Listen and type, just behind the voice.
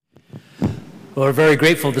Well, we're very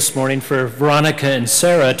grateful this morning for Veronica and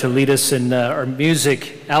Sarah to lead us in our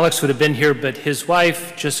music. Alex would have been here, but his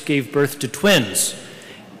wife just gave birth to twins,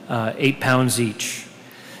 8 pounds each.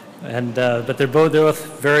 But they're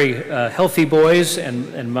both very healthy boys,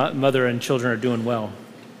 and mother and children are doing well.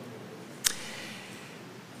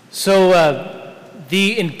 So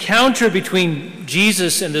the encounter between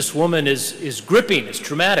Jesus and this woman is gripping, it's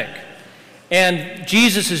dramatic. And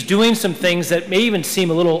Jesus is doing some things that may even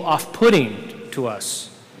seem a little off-putting to us.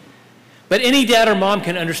 But any dad or mom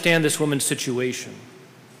can understand this woman's situation.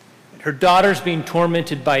 Her daughter's being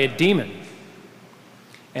tormented by a demon.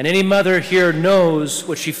 And any mother here knows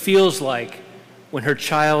what she feels like when her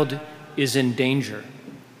child is in danger.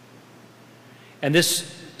 And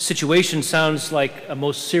this situation sounds like a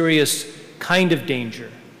most serious kind of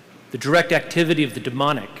danger, the direct activity of the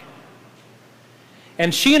demonic.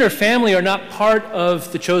 And she and her family are not part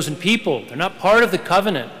of the chosen people. They're not part of the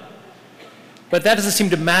covenant. But that doesn't seem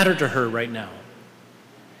to matter to her right now.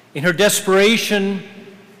 In her desperation,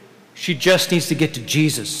 she just needs to get to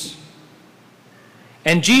Jesus.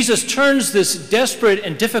 And Jesus turns this desperate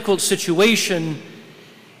and difficult situation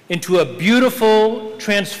into a beautiful,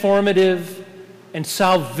 transformative, and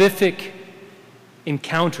salvific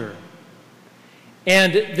encounter.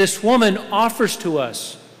 And this woman offers to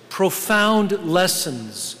us profound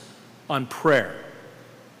lessons on prayer.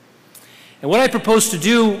 And what I propose to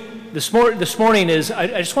do this morning is, I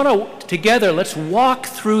just want to, together, let's walk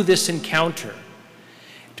through this encounter,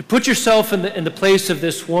 to put yourself in the place of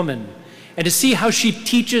this woman, and to see how she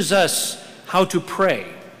teaches us how to pray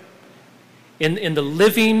in the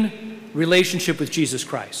living relationship with Jesus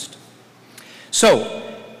Christ. So,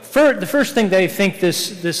 the first thing that I think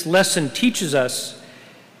this lesson teaches us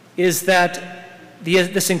is that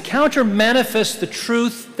this encounter manifests the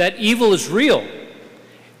truth that evil is real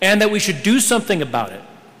and that we should do something about it.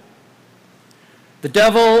 The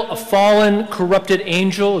devil, a fallen, corrupted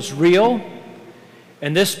angel, is real,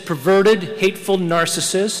 and this perverted, hateful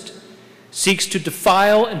narcissist seeks to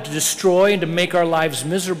defile and to destroy and to make our lives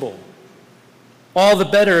miserable. All the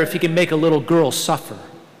better if he can make a little girl suffer.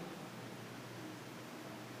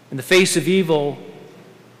 In the face of evil,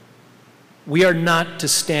 we are not to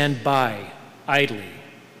stand by idly,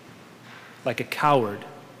 like a coward.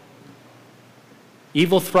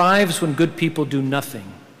 Evil thrives when good people do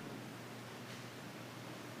nothing.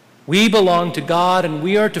 We belong to God, and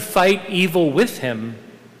we are to fight evil with him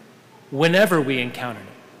whenever we encounter it.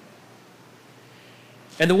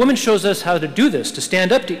 And the woman shows us how to do this, to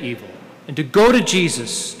stand up to evil, and to go to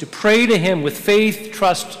Jesus, to pray to him with faith,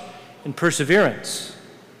 trust, and perseverance.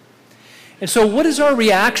 And so what is our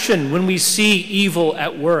reaction when we see evil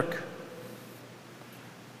at work?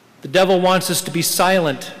 The devil wants us to be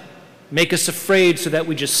silent, make us afraid so that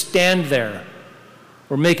we just stand there,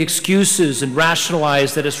 or make excuses and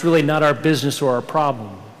rationalize that it's really not our business or our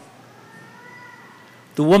problem.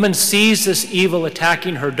 The woman sees this evil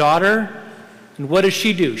attacking her daughter, and what does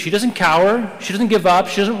she do? She doesn't cower, she doesn't give up,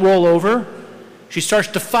 she doesn't roll over. She starts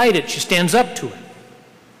to fight it, she stands up to it.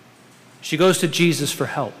 She goes to Jesus for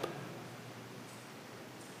help.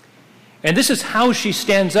 And this is how she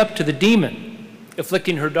stands up to the demon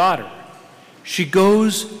afflicting her daughter. She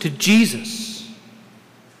goes to Jesus.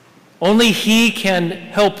 Only he can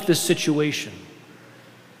help this situation.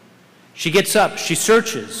 She gets up, she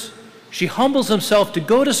searches, she humbles herself to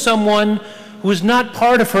go to someone who is not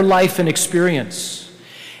part of her life and experience.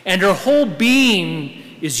 And her whole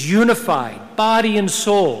being is unified, body and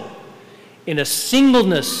soul, in a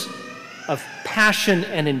singleness of passion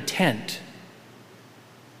and intent.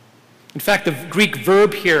 In fact, the Greek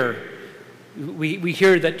verb here, we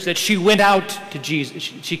hear that she went out to Jesus,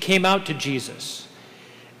 she came out to Jesus.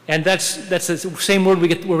 And that's the same word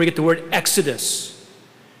where we get the word exodus.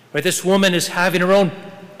 Right? This woman is having her own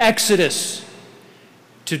exodus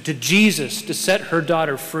to Jesus to set her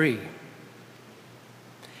daughter free.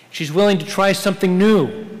 She's willing to try something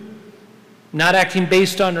new, not acting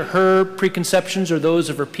based on her preconceptions or those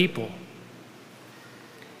of her people.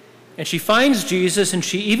 And she finds Jesus, and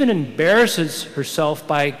she even embarrasses herself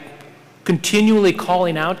by continually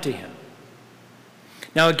calling out to him.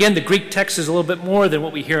 Now again, the Greek text is a little bit more than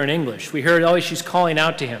what we hear in English. We hear, oh, she's calling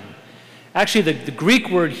out to him. Actually, the Greek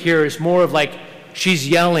word here is more of like she's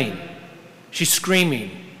yelling, she's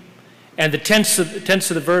screaming. And the tense of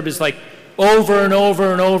the verb is like over and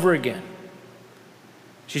over and over again.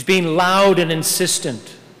 She's being loud and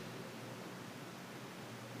insistent.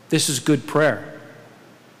 This is good prayer.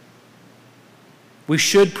 We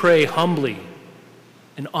should pray humbly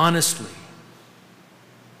and honestly.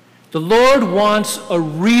 The Lord wants a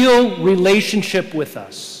real relationship with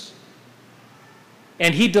us.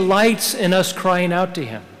 And he delights in us crying out to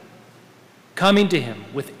him, coming to him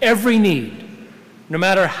with every need, no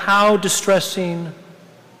matter how distressing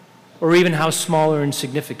or even how small or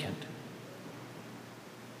insignificant.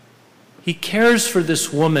 He cares for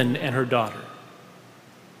this woman and her daughter,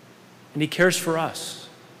 and he cares for us.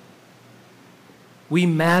 We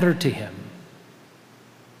matter to him.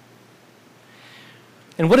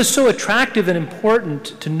 And what is so attractive and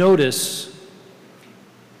important to notice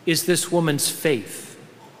is this woman's faith.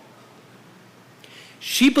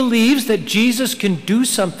 She believes that Jesus can do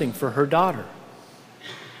something for her daughter.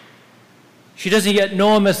 She doesn't yet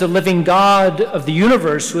know him as the living God of the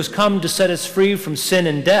universe who has come to set us free from sin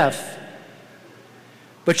and death.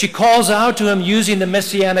 But she calls out to him using the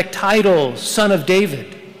messianic title, Son of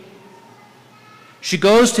David. She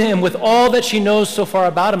goes to him with all that she knows so far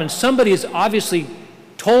about him, and somebody has obviously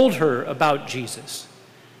told her about Jesus.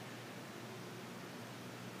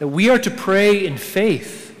 That we are to pray in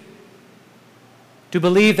faith, to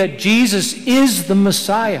believe that Jesus is the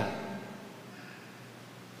Messiah,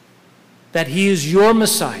 that he is your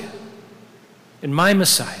Messiah and my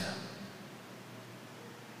Messiah,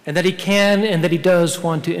 and that he can and that he does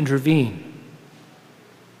want to intervene.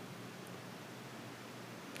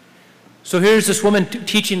 So here's this woman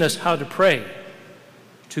teaching us how to pray,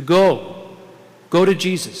 to go to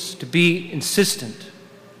Jesus, to be insistent.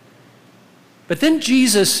 But then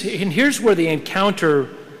Jesus, and here's where the encounter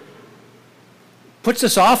puts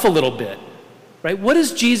us off a little bit, right? What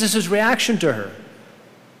is Jesus' reaction to her?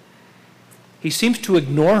 He seems to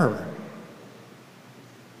ignore her.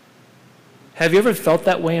 Have you ever felt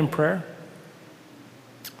that way in prayer?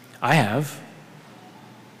 I have.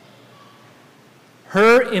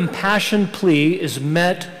 Her impassioned plea is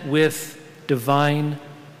met with divine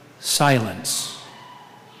silence.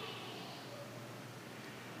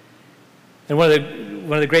 And one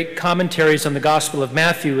of the great commentaries on the Gospel of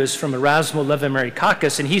Matthew is from Erasmo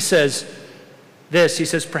Levi-Marikakis, and he says this, he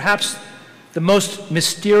says, perhaps the most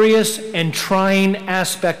mysterious and trying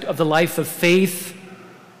aspect of the life of faith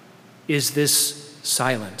is this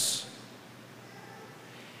silence.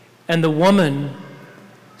 And the woman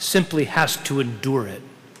simply has to endure it.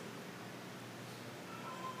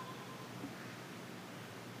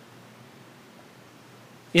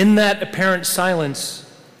 In that apparent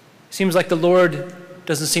silence, it seems like the Lord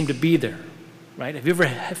doesn't seem to be there, right? Have you ever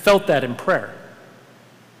felt that in prayer?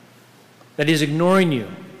 That he's ignoring you.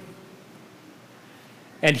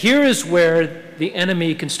 And here is where the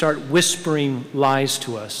enemy can start whispering lies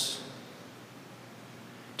to us.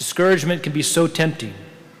 Discouragement can be so tempting.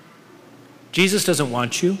 Jesus doesn't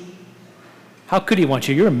want you. How could he want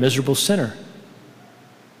you? You're a miserable sinner.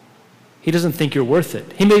 He doesn't think you're worth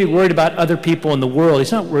it. He may be worried about other people in the world.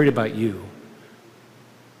 He's not worried about you.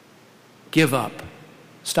 Give up.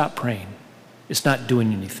 Stop praying. It's not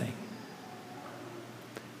doing anything.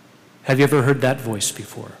 Have you ever heard that voice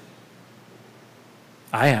before?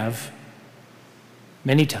 I have.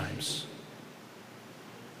 Many times.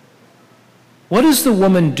 What does the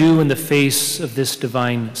woman do in the face of this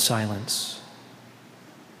divine silence?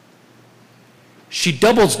 She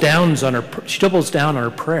doubles down on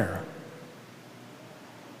her prayer.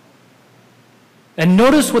 And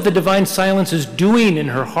notice what the divine silence is doing in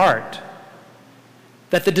her heart.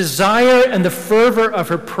 That the desire and the fervor of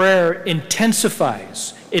her prayer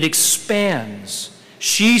intensifies. It expands.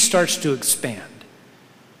 She starts to expand.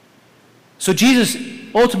 So Jesus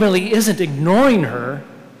ultimately isn't ignoring her.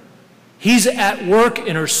 He's at work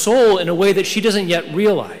in her soul in a way that she doesn't yet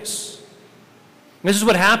realize. This is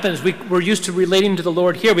what happens. We're used to relating to the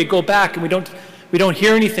Lord here. We go back and we don't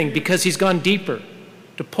hear anything because he's gone deeper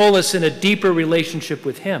to pull us in a deeper relationship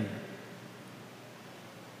with him.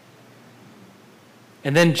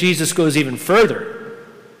 And then Jesus goes even further.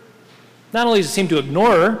 Not only does he seem to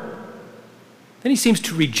ignore her, then he seems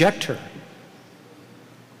to reject her.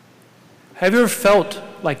 Have you ever felt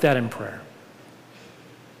like that in prayer?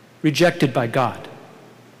 Rejected by God.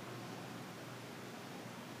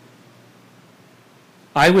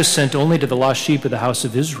 I was sent only to the lost sheep of the house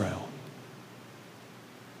of Israel.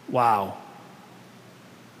 Wow.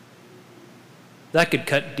 That could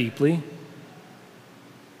cut deeply.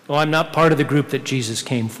 Oh, I'm not part of the group that Jesus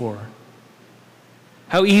came for.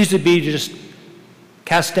 How easy it'd be to just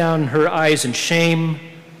cast down her eyes in shame,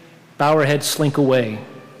 bow her head, slink away.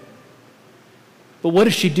 But what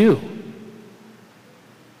does she do?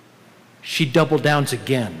 She double downs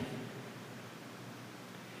again.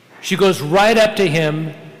 She goes right up to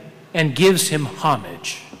him and gives him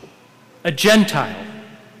homage. A Gentile,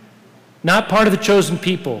 not part of the chosen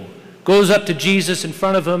people, goes up to Jesus in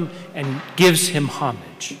front of him and gives him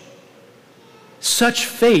homage. Such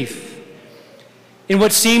faith In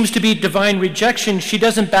what seems to be divine rejection, she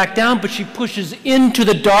doesn't back down, but she pushes into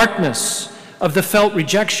the darkness of the felt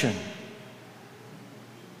rejection,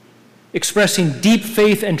 expressing deep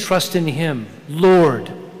faith and trust in him. Lord,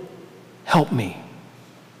 help me.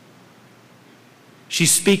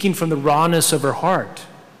 She's speaking from the rawness of her heart.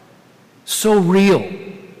 So real.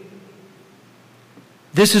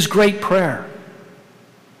 This is great prayer.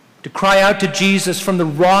 To cry out to Jesus from the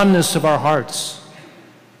rawness of our hearts.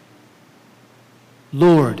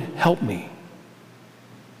 Lord, help me.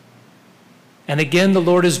 And again, the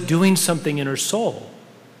Lord is doing something in her soul.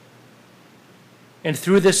 And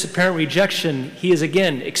through this apparent rejection, he is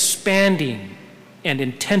again expanding and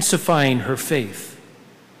intensifying her faith.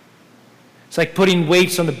 It's like putting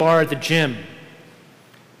weights on the bar at the gym.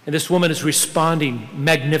 And this woman is responding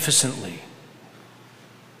magnificently.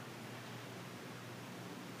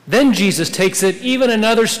 Then Jesus takes it even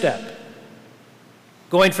another step,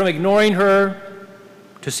 going from ignoring her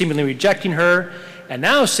to seemingly rejecting her, and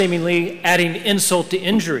now seemingly adding insult to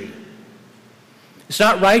injury. It's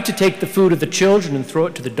not right to take the food of the children and throw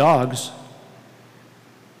it to the dogs.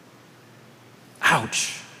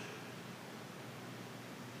 Ouch.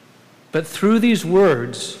 But through these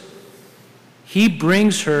words, he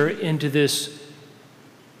brings her into this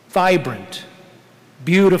vibrant,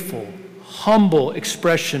 beautiful, humble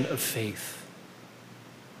expression of faith.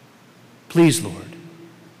 Please, Lord,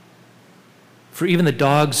 for even the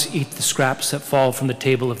dogs eat the scraps that fall from the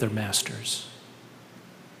table of their masters.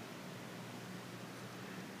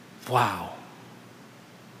 Wow.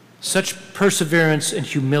 Such perseverance and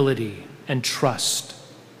humility and trust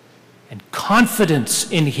and confidence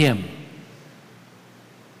in him.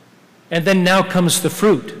 And then now comes the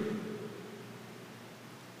fruit.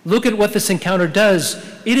 Look at what this encounter does.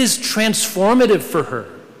 It is transformative for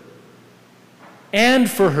her and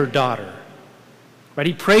for her daughter. Right?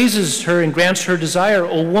 He praises her and grants her desire.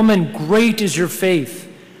 O woman, great is your faith.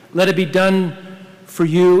 Let it be done for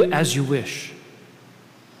you as you wish.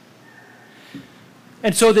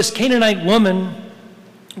 And so this Canaanite woman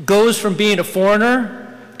goes from being a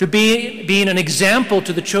foreigner to being an example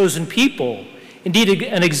to the chosen people. Indeed,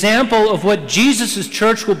 an example of what Jesus'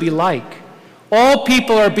 church will be like. All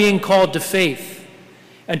people are being called to faith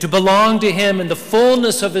and to belong to him in the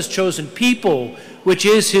fullness of his chosen people, which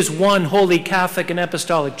is his one holy Catholic and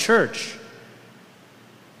apostolic church.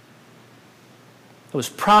 It was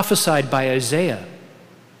prophesied by Isaiah.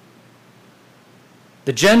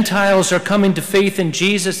 The Gentiles are coming to faith in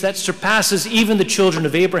Jesus that surpasses even the children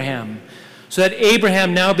of Abraham, so that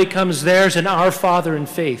Abraham now becomes theirs and our father in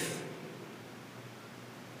faith.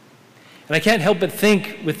 And I can't help but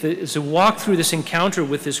think, as I walk through this encounter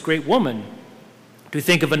with this great woman, to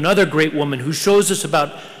think of another great woman who shows us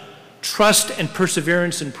about trust and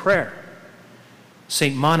perseverance in prayer.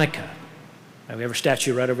 St. Monica. Now we have her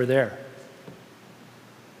statue right over there.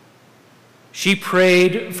 She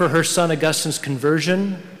prayed for her son Augustine's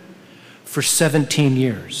conversion for 17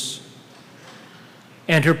 years.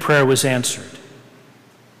 And her prayer was answered.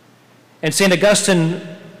 And St. Augustine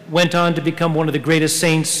went on to become one of the greatest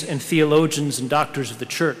saints and theologians and doctors of the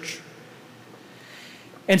church.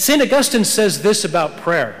 And St. Augustine says this about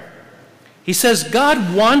prayer. He says,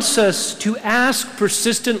 God wants us to ask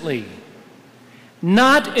persistently,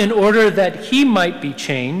 not in order that he might be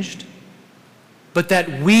changed, but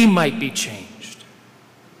that we might be changed.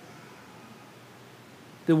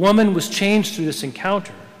 The woman was changed through this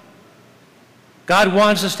encounter. God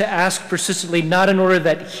wants us to ask persistently, not in order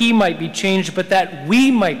that he might be changed, but that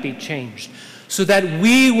we might be changed, so that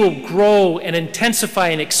we will grow and intensify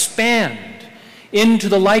and expand into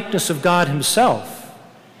the likeness of God himself,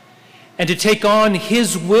 and to take on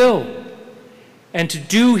his will, and to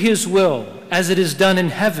do his will as it is done in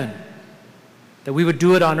heaven, that we would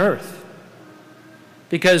do it on earth.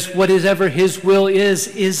 Because whatever his will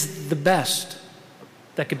is the best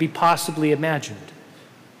that could be possibly imagined.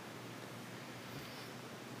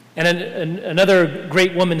 And another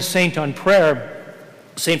great woman saint on prayer,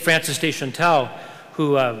 St. Frances de Chantal,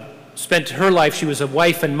 who spent her life, she was a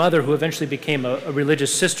wife and mother who eventually became a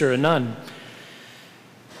religious sister, a nun.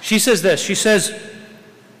 She says this, she says,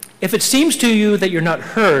 if it seems to you that you're not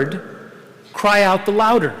heard, cry out the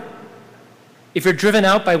louder. If you're driven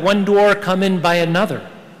out by one door, come in by another.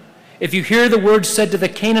 If you hear the words said to the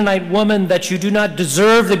Canaanite woman that you do not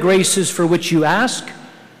deserve the graces for which you ask,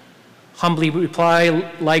 humbly reply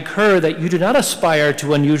like her that you do not aspire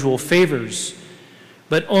to unusual favors,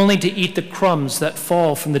 but only to eat the crumbs that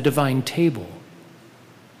fall from the divine table.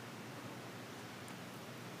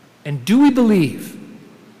 And do we believe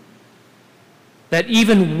that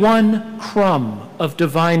even one crumb of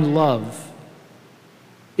divine love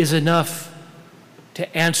is enough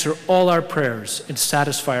to answer all our prayers and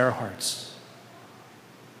satisfy our hearts.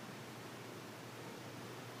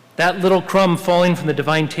 That little crumb falling from the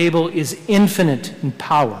divine table is infinite in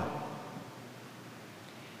power.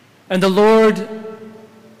 And the Lord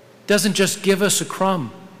doesn't just give us a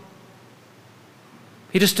crumb.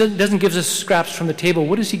 He just doesn't give us scraps from the table.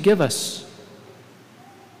 What does he give us?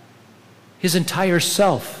 His entire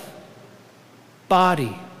self,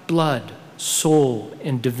 body, blood, soul,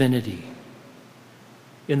 and divinity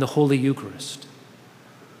in the Holy Eucharist.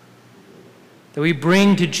 That we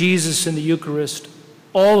bring to Jesus in the Eucharist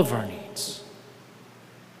all of our needs.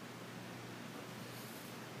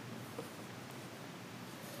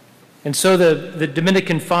 And so the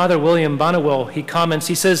Dominican father, William Bonnewell, he comments,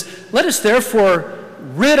 he says, "Let us therefore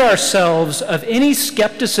rid ourselves of any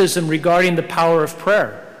skepticism regarding the power of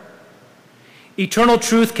prayer. Eternal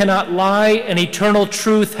truth cannot lie, and eternal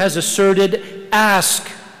truth has asserted, 'Ask,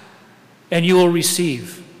 and you will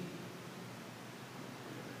receive.'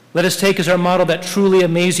 Let us take as our model that truly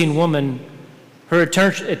amazing woman. Her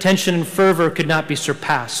attention and fervor could not be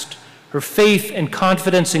surpassed. Her faith and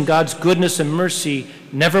confidence in God's goodness and mercy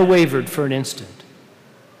never wavered for an instant."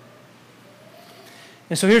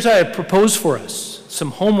 And so here's how I propose for us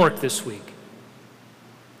some homework this week.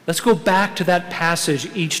 Let's go back to that passage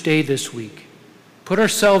each day this week. Put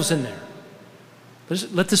ourselves in there.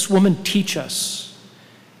 Let this woman teach us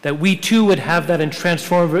that we too would have that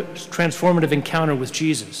transformative encounter with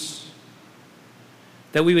Jesus.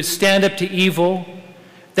 That we would stand up to evil,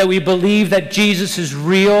 that we believe that Jesus is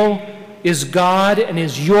real, is God, and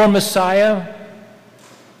is your Messiah.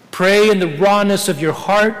 Pray in the rawness of your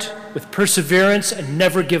heart with perseverance and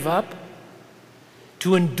never give up.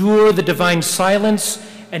 To endure the divine silence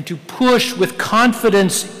and to push with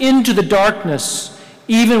confidence into the darkness,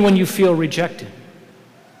 even when you feel rejected.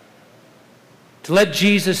 To let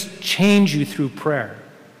Jesus change you through prayer.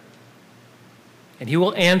 And he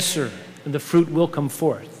will answer, and the fruit will come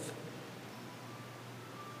forth.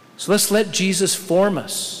 So let's let Jesus form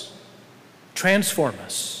us, transform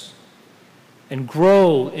us, and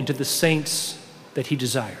grow into the saints that he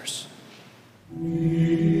desires.